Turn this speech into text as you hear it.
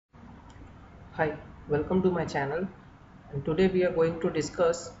Hi, welcome to my channel, and today we are going to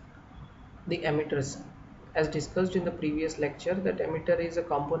discuss the emitters. As discussed in the previous lecture, that emitter is a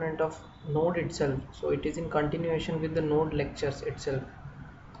component of node itself, so it is in continuation with the node lectures itself.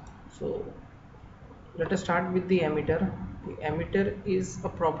 So let us start with the emitter. The emitter is a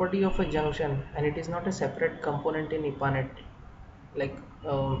property of a junction and it is not a separate component in EPANET like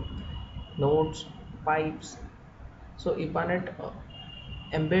nodes, pipes. So EPANET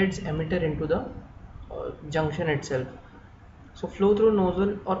embeds emitter into the junction itself. So flow through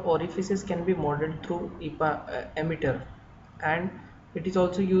nozzle or orifices can be modeled through emitter, and it is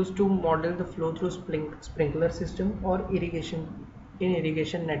also used to model the flow through sprinkler system or irrigation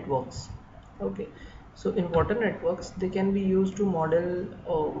networks. Okay, so in water networks they can be used to model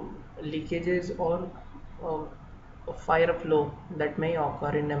leakages or fire flow that may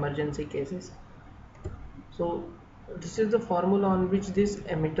occur in emergency cases. So this is the formula on which this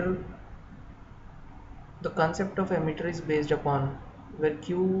emitter, the concept of emitter is based upon, where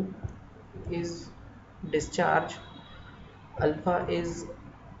Q is discharge, alpha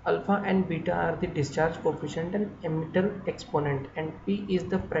and beta are the discharge coefficient and emitter exponent, and P is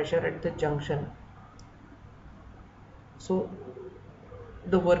the pressure at the junction. So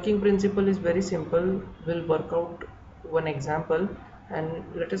the working principle is very simple. We'll work out one example and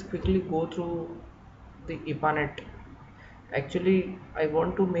let us quickly go through the EPANET. Actually, I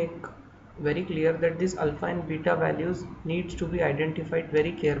want to make very clear that these alpha and beta values needs to be identified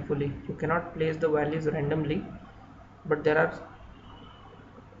very carefully. You cannot place the values randomly, but there are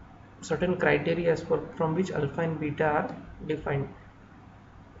certain criteria from which alpha and beta are defined.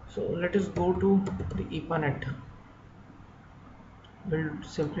 So let us go to the EPANET. We'll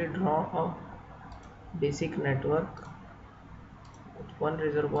simply draw a basic network with one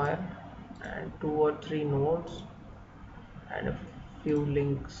reservoir and two or three nodes and a few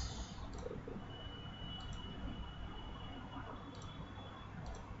links.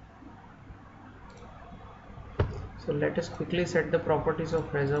 So let us quickly set the properties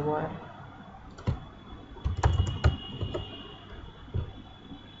of reservoir.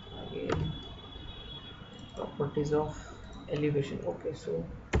 Again, properties of elevation. Okay, so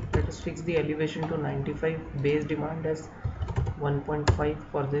let us fix the elevation to 95, base demand as 1.5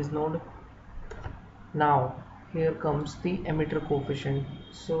 for this node. Now here comes the emitter coefficient.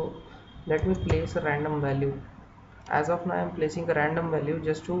 So let me place a random value. As of now I am placing a random value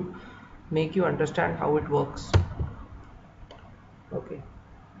just to make you understand how it works. Okay,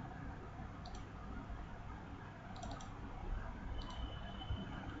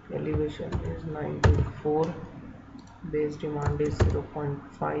 elevation is 94, base demand is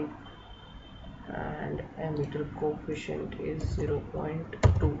 0.5 and emitter coefficient is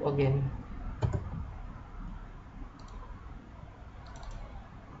 0.2 again.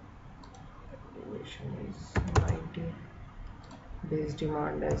 Elevation is 90, base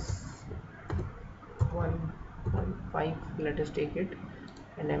demand as 1.5, let us take it,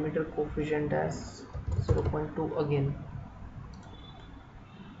 and emitter coefficient as 0.2 again.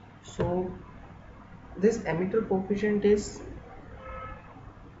 So this emitter coefficient is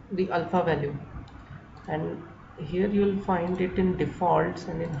the alpha value, and here you will find it in defaults,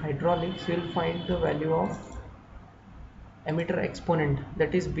 and in hydraulics you will find the value of emitter exponent,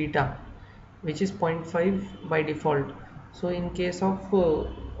 that is beta, which is 0.5 by default. So in case of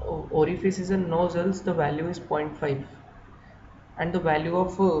orifices and nozzles the value is 0.5, and the value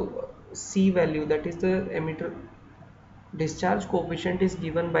of C value, that is the emitter discharge coefficient, is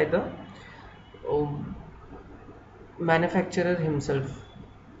given by the um, manufacturer himself.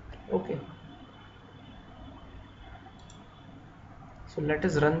 Okay, so let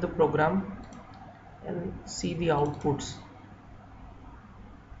us run the program and see the outputs.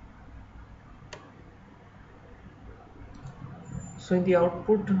 So in the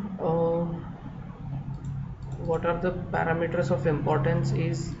output, what are the parameters of importance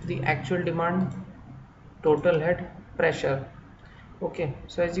is the actual demand, total head, pressure. Okay,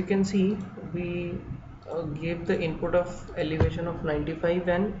 so as you can see, we gave the input of elevation of 95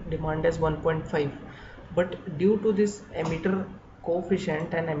 and demand as 1.5, but due to this emitter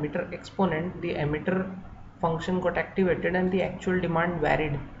coefficient and emitter exponent, the emitter function got activated and the actual demand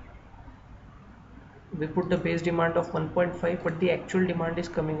varied. We put the base demand of 1.5, but the actual demand is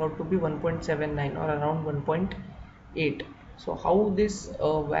coming out to be 1.79 or around 1.8. So how this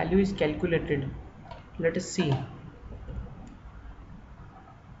value is calculated, let us see.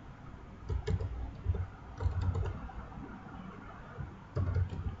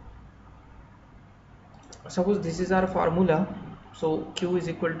 Suppose this is our formula, so Q is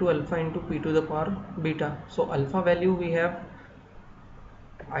equal to alpha into P to the power beta. So alpha value we have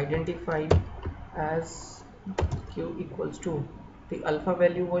identified as Q equals to, the alpha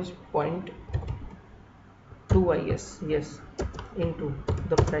value was 0.2 is, yes, into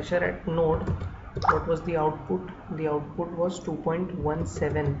the pressure at node. What was the output? The output was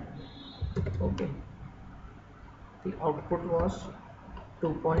 2.17. Okay, the output was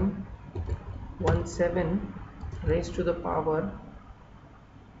 2.17 raised to the power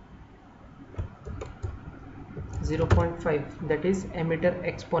 0.5, that is emitter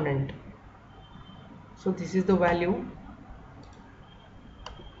exponent. So this is the value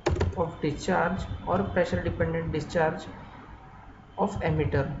of discharge or pressure dependent discharge of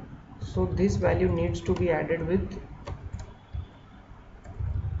emitter. So this value needs to be added with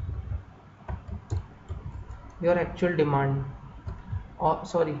your actual demand, or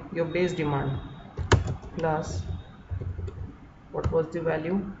sorry, your base demand, plus what was the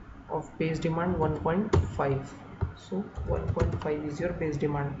value of base demand? 1.5. So 1.5 is your base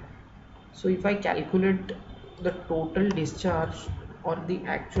demand. So if I calculate the total discharge or the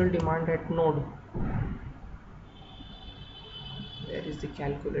actual demand at node, where is the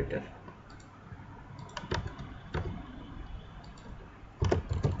calculator?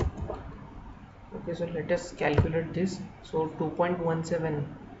 Okay, so let us calculate this. So 2.17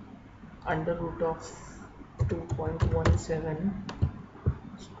 under root of 2.17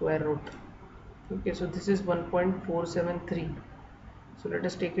 square root. Okay, so this is 1.473. So let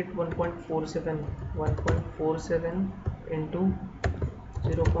us take it 1.47. 1.47 into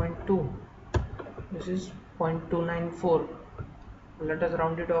 0.2. This is 0.294. Let us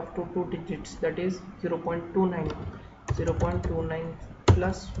round it off to 2 digits, that is 0.29. 0.29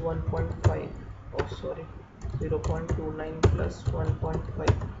 plus 1.5. Oh, sorry, 0.29 plus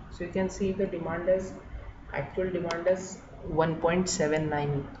 1.5. So you can see the demand as actual demand as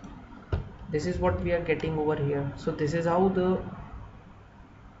 1.79. This is what we are getting over here. So this is how the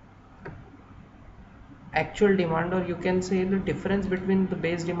actual demand, or you can say the difference between the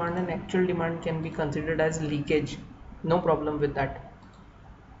base demand and actual demand, can be considered as leakage. No problem with that.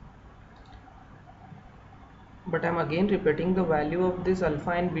 But I'm again repeating, the value of this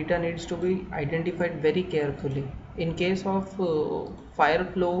alpha and beta needs to be identified very carefully. In case of fire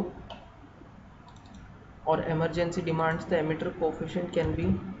flow or emergency demands, the emitter coefficient can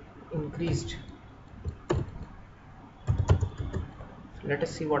be increased. Let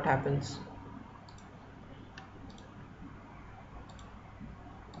us see what happens.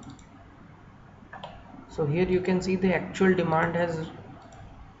 So here you can see the actual demand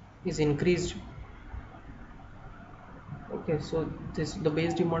is increased. Okay, so the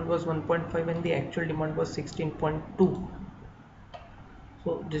base demand was 1.5 and the actual demand was 16.2.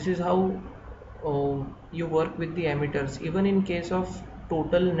 So this is how you work with the emitters. Even in case of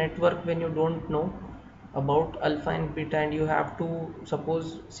total network, when you don't know about alpha and beta and you have to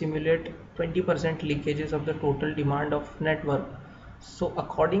suppose simulate 20% leakages of the total demand of network, so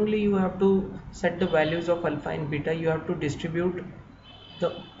accordingly you have to set the values of alpha and beta. You have to distribute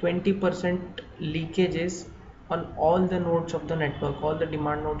the 20% leakages on all the nodes of the network, all the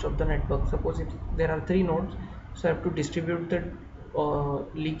demand nodes of the network. Suppose if there are 3 nodes, so I have to distribute the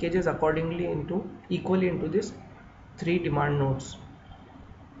leakages accordingly into equally into this 3 demand nodes.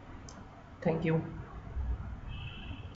 Thank you.